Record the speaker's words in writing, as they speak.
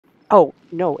Oh,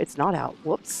 no, it's not out.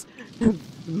 Whoops.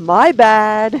 My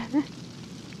bad.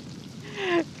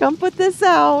 Come put this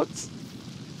out.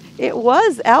 It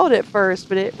was out at first,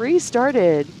 but it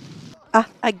restarted.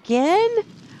 Again?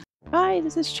 Hi,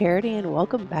 this is Charity, and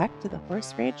welcome back to the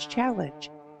Horse Ranch Challenge.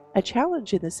 A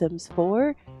challenge in The Sims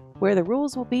 4, where the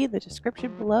rules will be in the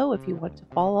description below if you want to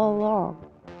follow along.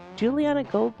 Juliana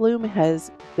Goldblum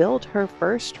has built her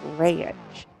first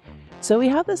ranch. So we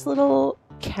have this little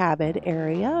cabin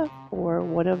area for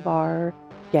one of our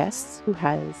guests who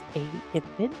has an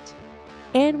infant,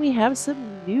 and we have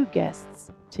some new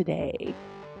guests today.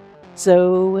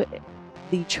 So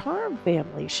the Charm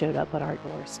family showed up on our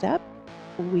doorstep.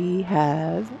 We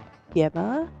have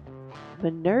Gemma,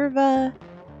 Minerva,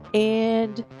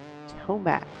 and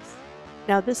Tomax.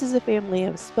 Now this is a family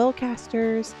of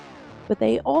spellcasters, but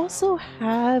they also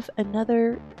have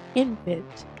another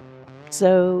infant.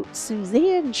 So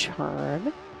Suzanne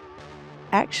Charm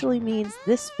actually means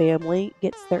this family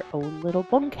gets their own little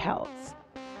bunkhouse.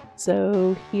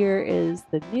 So here is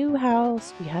the new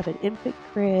house. We have an infant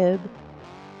crib,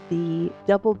 the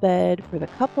double bed for the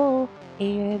couple,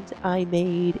 and I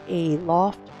made a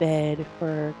loft bed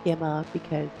for Gemma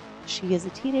because she is a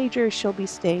teenager. She'll be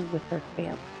staying with her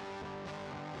family.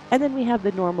 And then we have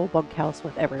the normal bunkhouse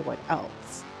with everyone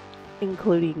else,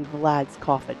 including Vlad's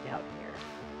coffin down here.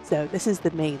 So this is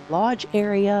the main lodge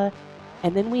area.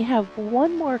 And then we have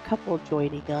one more couple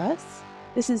joining us.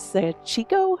 This is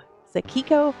Sakiko.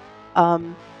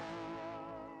 I'm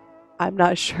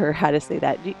not sure how to say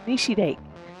that. Nishidake.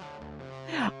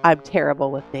 I'm terrible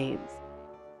with names.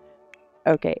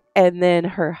 Okay. And then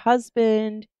her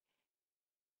husband,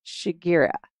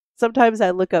 Shigira. Sometimes I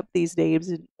look up these names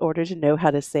in order to know how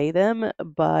to say them,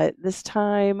 but this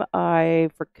time I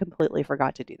completely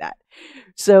forgot to do that.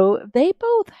 So they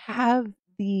both have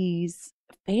these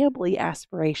family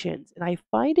aspirations, and I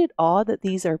find it odd that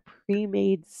these are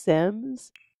pre-made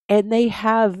Sims and they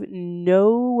have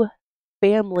no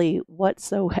family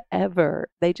whatsoever.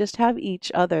 They just have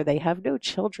each other. They have no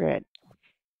children,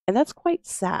 and that's quite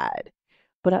sad.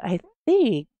 But I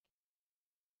think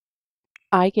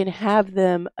I can have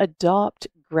them adopt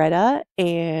Greta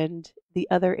and the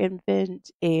other infant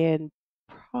and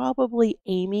probably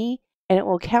Amy, and it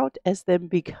will count as them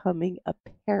becoming a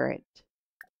parent.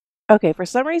 Okay, for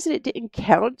some reason it didn't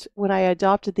count when I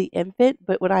adopted the infant,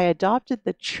 but when I adopted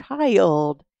the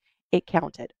child, it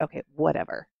counted. Okay,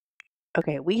 whatever.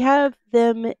 Okay, we have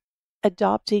them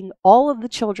adopting all of the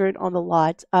children on the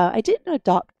lot. I didn't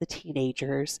adopt the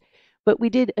teenagers, but we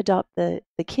did adopt the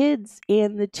kids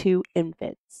and the two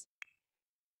infants.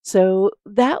 So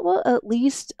that will at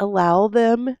least allow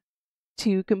them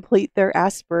to complete their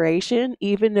aspiration,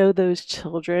 even though those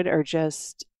children are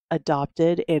just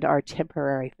adopted in our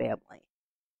temporary family.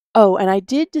 Oh, and I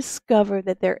did discover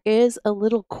that there is a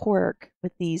little quirk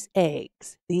with these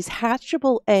eggs. These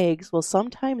hatchable eggs will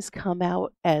sometimes come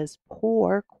out as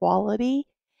poor quality,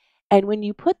 and when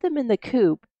you put them in the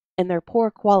coop and they're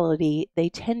poor quality, they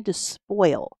tend to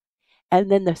spoil, and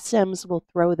then the Sims will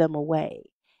throw them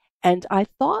away. And I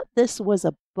thought this was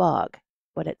a bug,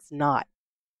 but it's not.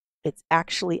 It's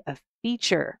actually a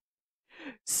feature.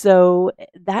 So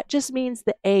that just means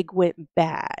the egg went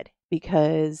bad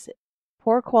because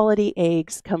poor quality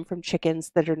eggs come from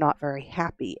chickens that are not very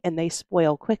happy and they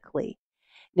spoil quickly.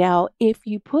 Now, if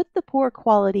you put the poor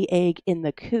quality egg in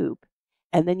the coop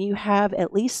and then you have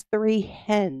at least 3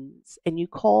 hens and you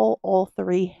call all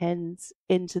 3 hens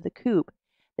into the coop,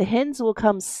 the hens will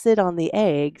come sit on the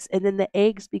eggs and then the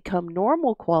eggs become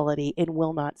normal quality and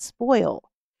will not spoil.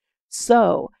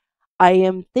 So I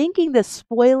am thinking the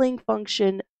spoiling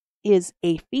function is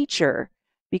a feature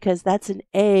because that's an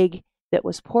egg that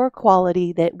was poor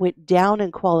quality that went down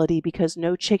in quality because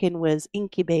no chicken was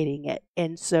incubating it.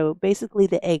 And so basically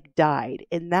the egg died.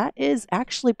 And that is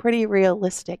actually pretty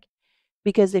realistic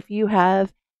because if you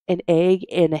have an egg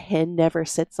and a hen never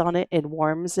sits on it and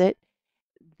warms it,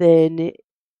 then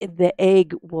the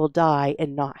egg will die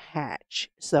and not hatch.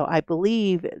 So I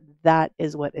believe that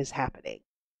is what is happening.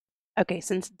 Okay,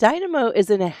 since Dynamo is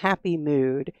in a happy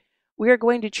mood, we are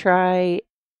going to try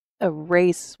a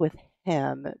race with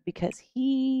him because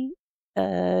he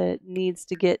needs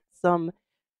to get some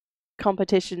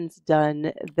competitions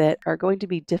done that are going to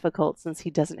be difficult since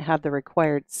he doesn't have the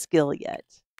required skill yet.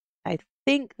 I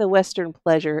think the Western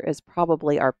Pleasure is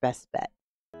probably our best bet.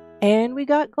 And we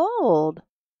got gold!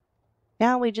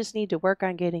 Now we just need to work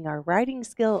on getting our riding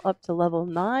skill up to level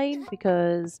 9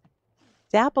 because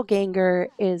Doppelganger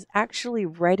is actually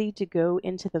ready to go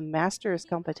into the Masters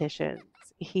competitions.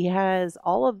 He has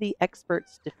all of the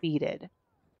experts defeated.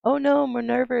 Oh no,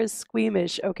 Minerva is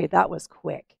squeamish. Okay, that was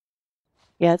quick.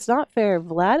 Yeah, it's not fair.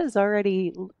 Vlad is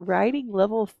already riding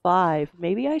level 5.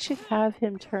 Maybe I should have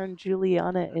him turn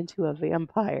Juliana into a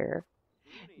vampire.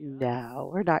 No,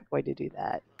 we're not going to do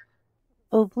that.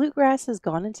 Oh, Bluegrass has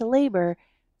gone into labor.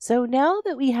 So now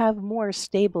that we have more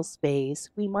stable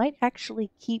space, we might actually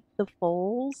keep the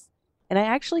foals. And I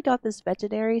actually got this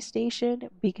veterinary station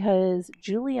because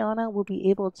Juliana will be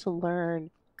able to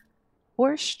learn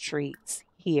horse treats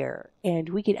here, and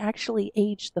we can actually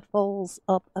age the foals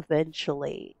up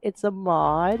eventually. It's a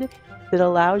mod that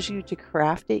allows you to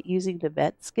craft it using the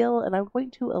vet skill, and I'm going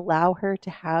to allow her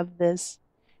to have this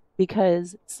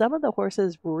because some of the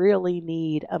horses really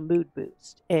need a mood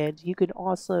boost, and you can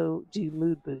also do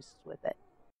mood boosts with it.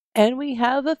 And we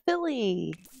have a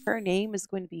filly. Her name is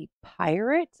going to be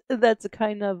Pirate. That's a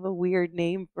kind of a weird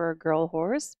name for a girl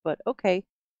horse, but okay.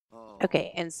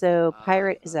 Okay, and so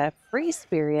Pirate is a free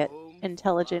spirit,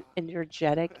 intelligent,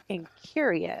 energetic, and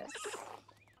curious.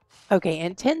 Okay,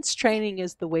 intense training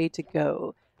is the way to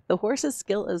go. The horse's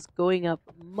skill is going up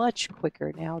much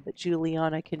quicker now that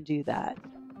Juliana can do that.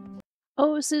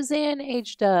 Oh, Suzanne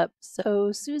aged up.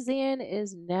 So Suzanne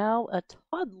is now a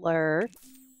toddler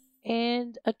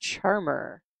and a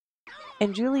charmer.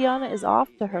 And Juliana is off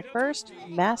to her first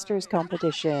Masters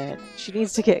competition. She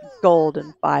needs to get gold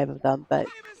in 5 of them, but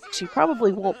she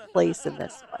probably won't place in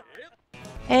this one.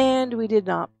 And we did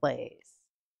not place.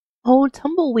 Oh,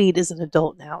 Tumbleweed is an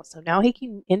adult now, so now he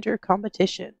can enter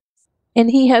competition. And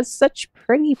he has such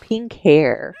pretty pink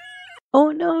hair.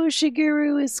 Oh no,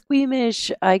 Shigeru is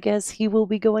squeamish. I guess he will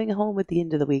be going home at the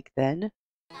end of the week then.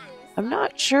 I'm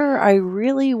not sure I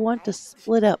really want to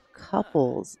split up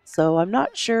couples, so I'm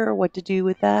not sure what to do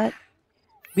with that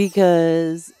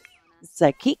because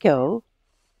Sakiko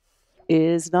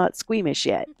is not squeamish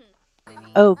yet.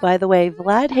 Oh, by the way,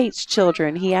 Vlad hates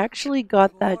children. He actually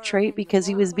got that trait because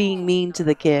he was being mean to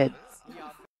the kids.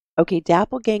 Okay,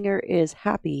 Dappelganger is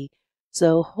happy,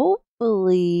 so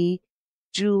hopefully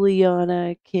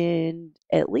Juliana can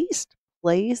at least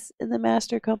place in the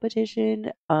master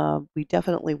competition. We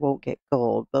definitely won't get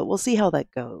gold, but we'll see how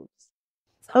that goes.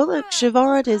 Oh, look,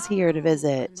 Siobhan is here to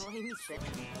visit.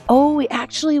 Oh, we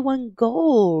actually won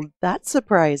gold. That's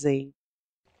surprising.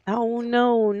 Oh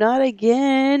no, not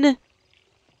again.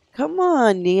 Come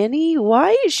on, Nanny.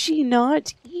 Why is she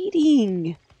not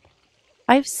eating?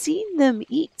 I've seen them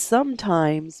eat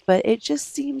sometimes, but it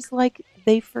just seems like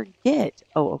they forget.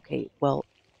 Oh, okay. Well,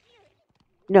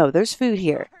 no, there's food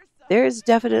here. There's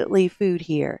definitely food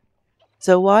here.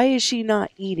 So why is she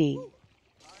not eating?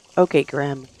 Okay,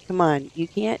 Grim. Come on. You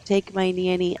can't take my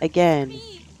nanny again.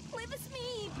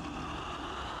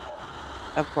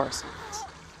 Of course not.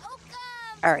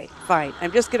 All right, fine.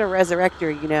 I'm just going to resurrect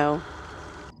her.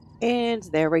 And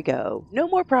there we go. No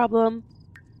more problem.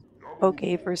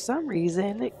 Okay, for some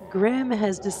reason, Grim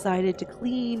has decided to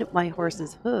clean my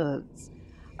horse's hooves.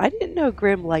 I didn't know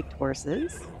Grim liked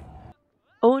horses.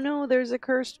 Oh no, there's a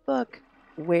cursed book.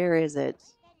 Where is it?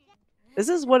 This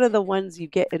is one of the ones you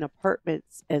get in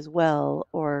apartments as well,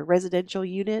 or residential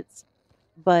units.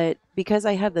 But because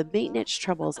I have the maintenance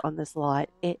troubles on this lot,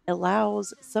 it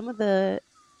allows some of the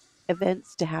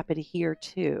events to happen here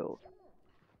too.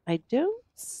 I don't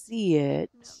see it.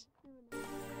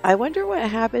 I wonder what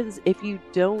happens if you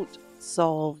don't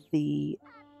solve the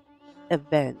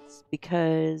events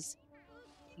because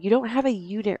you don't have a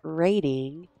unit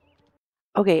rating.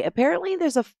 Okay, apparently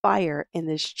there's a fire in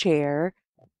this chair.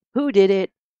 Who did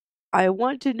it? I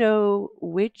want to know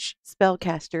which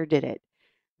spellcaster did it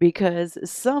because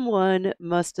someone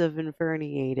must have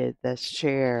inferniated this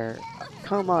chair.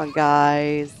 Come on,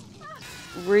 guys.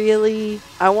 Really?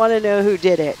 I want to know who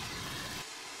did it.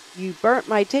 You burnt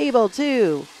my table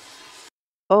too.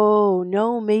 Oh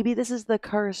no, maybe this is the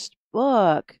cursed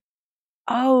book.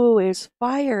 Oh, there's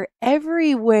fire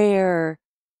everywhere.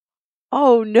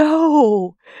 Oh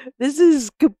no, this is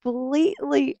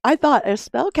completely. I thought a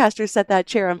spellcaster set that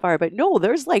chair on fire, but no,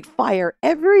 there's like fire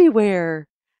everywhere.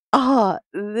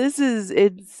 This is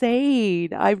insane.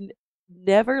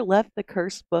 Never left the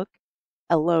curse book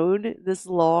alone this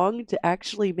long to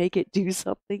actually make it do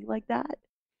something like that.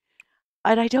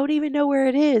 And I don't even know where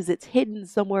it is. It's hidden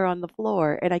somewhere on the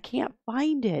floor, and I can't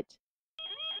find it.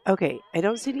 Okay, I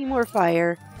don't see any more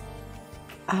fire.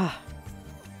 Ah,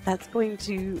 that's going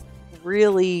to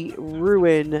really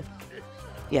ruin.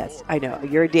 Yes, I know.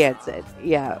 You're dancing.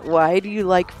 Yeah. Why do you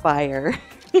like fire?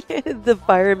 The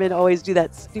firemen always do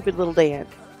that stupid little dance.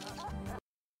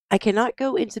 I cannot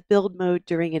go into build mode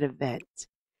during an event.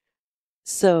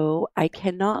 So I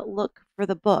cannot look for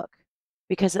the book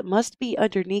because it must be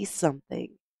underneath something.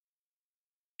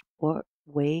 Or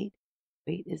wait,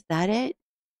 is that it?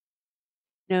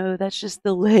 No, that's just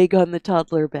the leg on the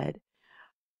toddler bed.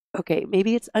 Okay,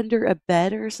 maybe it's under a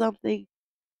bed or something,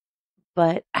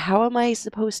 but how am I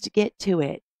supposed to get to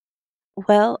it?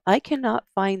 Well, I cannot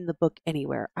find the book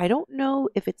anywhere. I don't know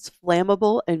if it's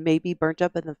flammable and maybe burnt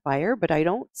up in the fire, but I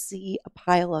don't see a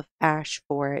pile of ash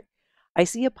for it. I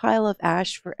see a pile of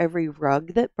ash for every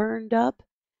rug that burned up,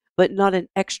 but not an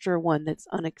extra one that's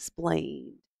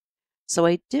unexplained. So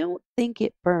I don't think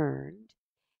it burned.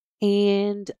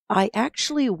 And I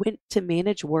actually went to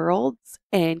manage worlds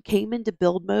and came into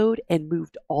build mode and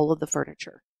moved all of the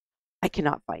furniture. I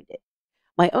cannot find it.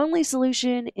 My only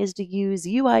solution is to use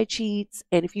UI cheats,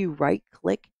 and if you right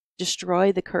click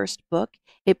destroy the cursed book,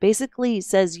 it basically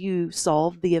says you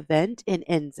solved the event and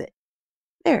ends it.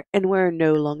 There, and we're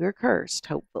no longer cursed,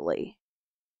 hopefully.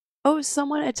 Oh,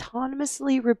 someone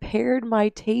autonomously repaired my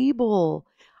table.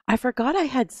 I forgot I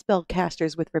had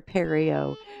spellcasters with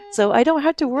Repario, so I don't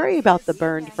have to worry about the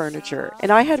burned furniture.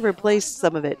 And I had replaced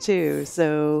some of it too,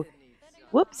 so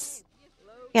whoops.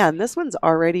 Yeah, and this one's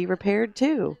already repaired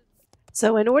too.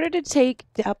 So in order to take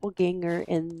Doppelganger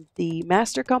in the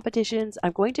master competitions,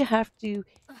 I'm going to have to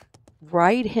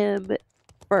ride him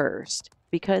first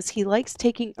because he likes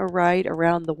taking a ride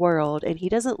around the world and he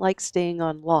doesn't like staying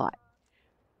on lot.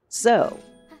 So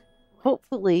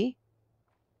hopefully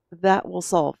that will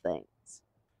solve things.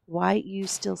 Why you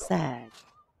still sad?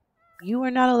 You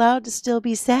are not allowed to still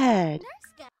be sad.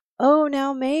 Oh,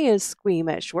 now May is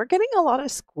squeamish. We're getting a lot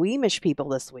of squeamish people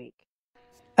this week.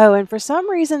 Oh, and for some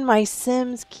reason, my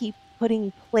Sims keep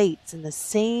putting plates in the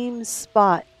same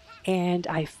spot. And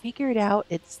I figured out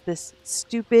it's this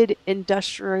stupid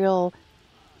industrial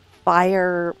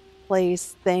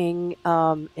fireplace thing.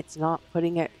 It's not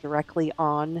putting it directly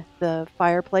on the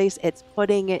fireplace, it's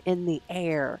putting it in the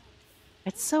air.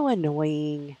 It's so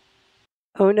annoying.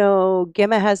 Oh no,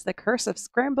 Gemma has the curse of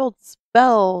scrambled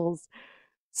spells.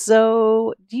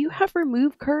 So, do you have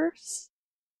remove curse?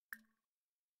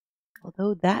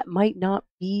 Although that might not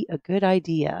be a good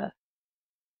idea.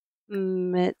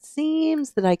 It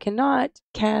seems that I cannot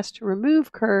cast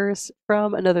remove curse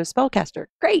from another spellcaster.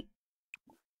 Great!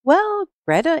 Well,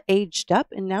 Greta aged up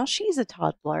and now she's a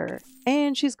toddler.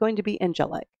 And she's going to be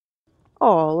angelic.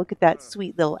 Oh, look at that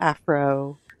sweet little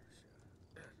afro.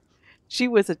 She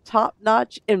was a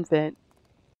top-notch infant.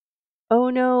 Oh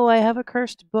no, I have a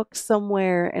cursed book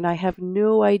somewhere and I have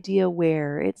no idea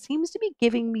where. It seems to be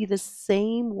giving me the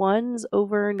same ones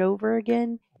over and over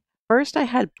again. First, I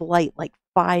had Blight like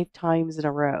 5 times in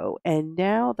a row, and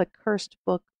now the cursed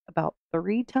book about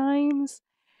 3 times.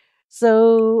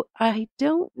 So I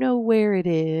don't know where it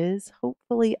is.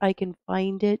 Hopefully, I can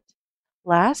find it.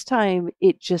 Last time,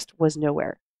 it just was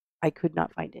nowhere. I could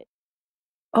not find it.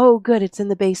 Oh, good. It's in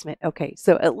the basement. Okay,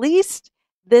 so at least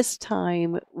this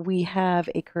time we have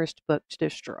a cursed book to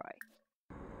destroy.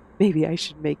 Maybe I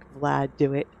should make Vlad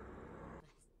do it.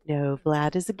 No,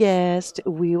 Vlad is a guest.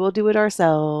 We will do it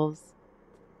ourselves.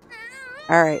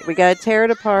 All right, we got to tear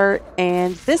it apart.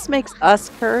 And this makes us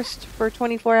cursed for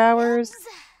 24 hours.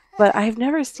 But I've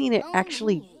never seen it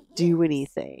actually do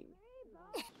anything.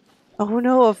 Oh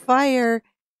no, a fire.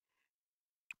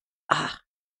 Ah.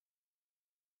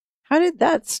 How did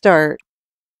that start?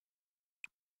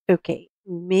 Okay,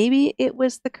 maybe it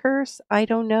was the curse. I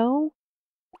don't know.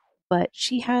 But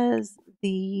she has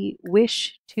the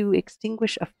wish to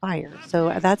extinguish a fire.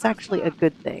 So that's actually a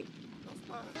good thing.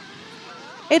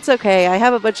 It's okay. I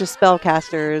have a bunch of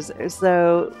spellcasters,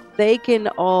 so they can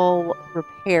all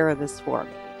repair this for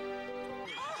me.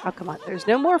 Oh, come on. There's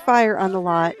no more fire on the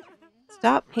lot.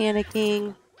 Stop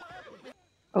panicking.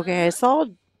 Okay, I saw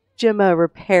Gemma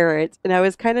repair it, and I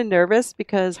was kind of nervous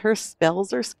because her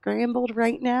spells are scrambled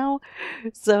right now.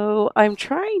 So I'm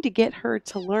trying to get her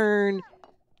to learn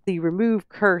the remove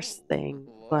curse thing,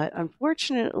 but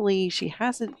unfortunately, she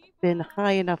hasn't been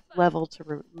high enough level to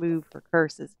remove her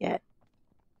curses yet.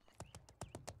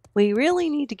 We really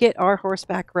need to get our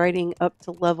horseback riding up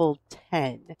to level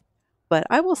 10, but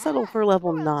I will settle for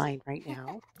level 9 right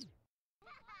now.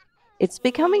 It's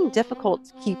becoming difficult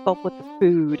to keep up with the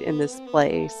food in this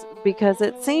place because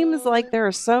it seems like there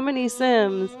are so many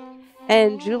Sims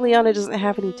and Juliana doesn't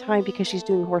have any time because she's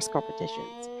doing horse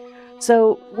competitions.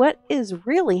 So what is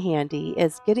really handy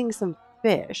is getting some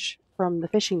fish from the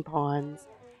fishing ponds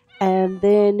and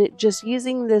then just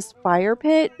using this fire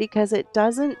pit because it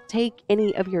doesn't take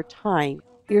any of your time.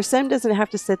 Your sim doesn't have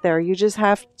to sit there. You just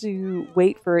have to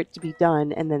wait for it to be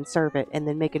done and then serve it and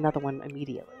then make another one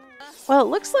immediately. Well, it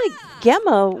looks like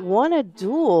Gemma won a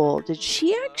duel. Did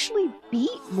she actually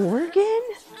beat Morgan?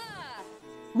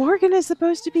 Morgan is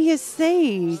supposed to be a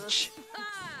sage.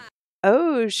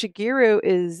 Oh, Shigeru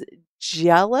is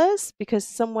jealous because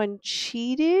someone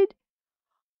cheated?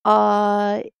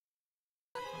 Uh,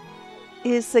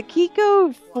 is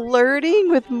Sakiko flirting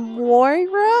with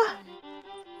Moira?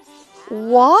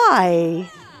 Why?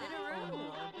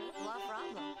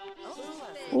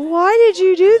 Why did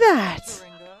you do that?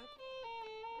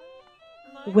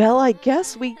 Well, I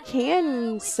guess we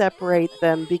can separate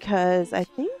them because I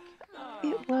think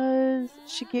it was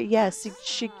Shigira. Yes,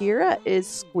 Shigira is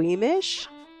squeamish.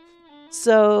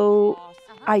 So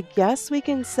I guess we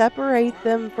can separate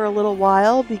them for a little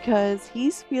while because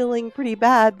he's feeling pretty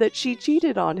bad that she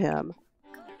cheated on him.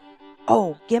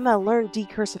 Oh, Gemma learned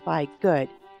decursify. Good.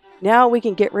 Now we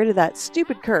can get rid of that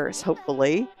stupid curse,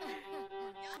 hopefully.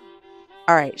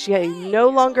 All right, she no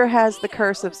longer has the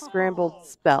curse of scrambled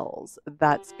spells.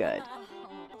 That's good.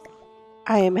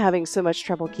 I am having so much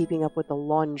trouble keeping up with the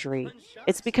laundry.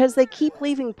 It's because they keep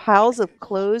leaving piles of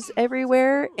clothes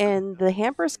everywhere and the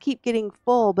hampers keep getting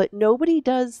full, but nobody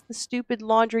does the stupid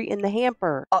laundry in the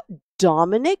hamper.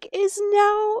 Dominic is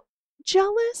now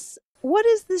jealous? What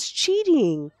is this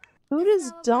cheating? Who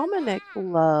does Dominic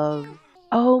love?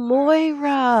 Oh,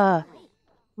 Moira.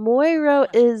 Moira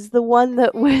is the one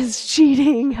that was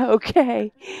cheating.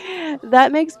 Okay.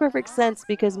 That makes perfect sense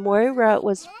because Moira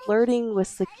was flirting with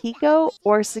Sakiko,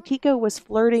 or Sakiko was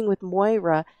flirting with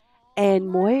Moira, and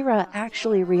Moira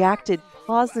actually reacted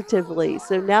positively.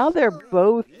 So now they're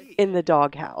both in the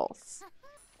doghouse.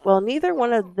 Well, neither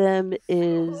one of them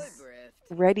is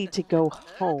ready to go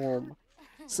home.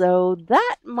 So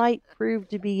that might prove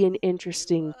to be an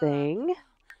interesting thing.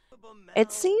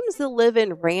 It seems the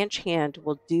live-in ranch hand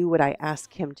will do what I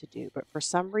ask him to do, but for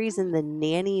some reason the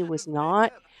nanny was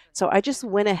not. So I just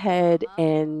went ahead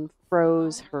and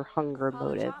froze her hunger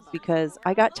motive because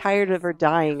I got tired of her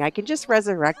dying. I can just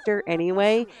resurrect her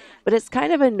anyway, but it's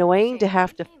kind of annoying to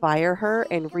have to fire her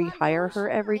and rehire her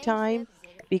every time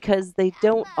because they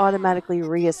don't automatically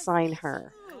reassign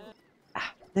her.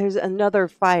 There's another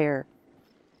fire.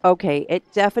 Okay, it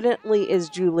definitely is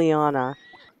Juliana.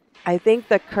 I think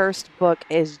the cursed book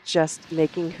is just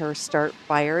making her start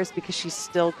fires because she's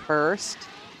still cursed.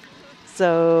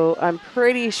 So I'm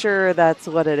pretty sure that's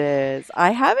what it is.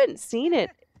 I haven't seen it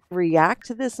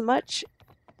react this much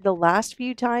the last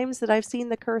few times that I've seen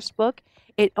the cursed book.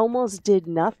 It almost did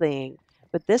nothing.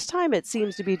 But this time it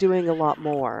seems to be doing a lot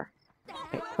more.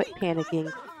 Okay, quit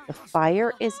panicking. The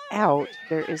fire is out.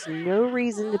 There is no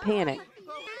reason to panic.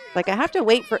 Like, I have to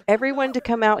wait for everyone to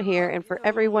come out here and for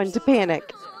everyone to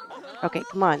panic. Okay,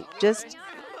 come on. Just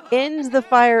end the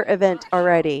fire event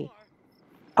already.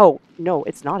 Oh, no,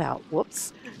 it's not out.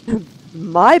 Whoops.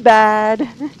 My bad.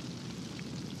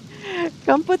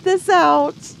 Come put this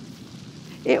out.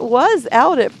 It was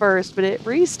out at first, but it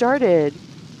restarted.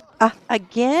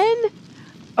 Again?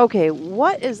 Okay,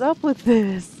 what is up with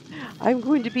this? I'm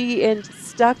going to be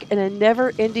stuck in a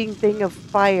never-ending thing of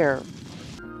fire.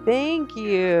 Thank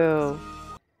you.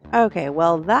 Okay,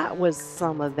 well, that was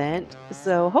some event.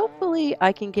 So hopefully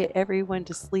I can get everyone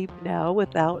to sleep now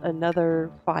without another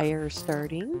fire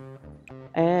starting.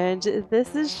 And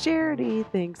this is Charity.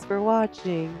 Thanks for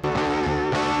watching.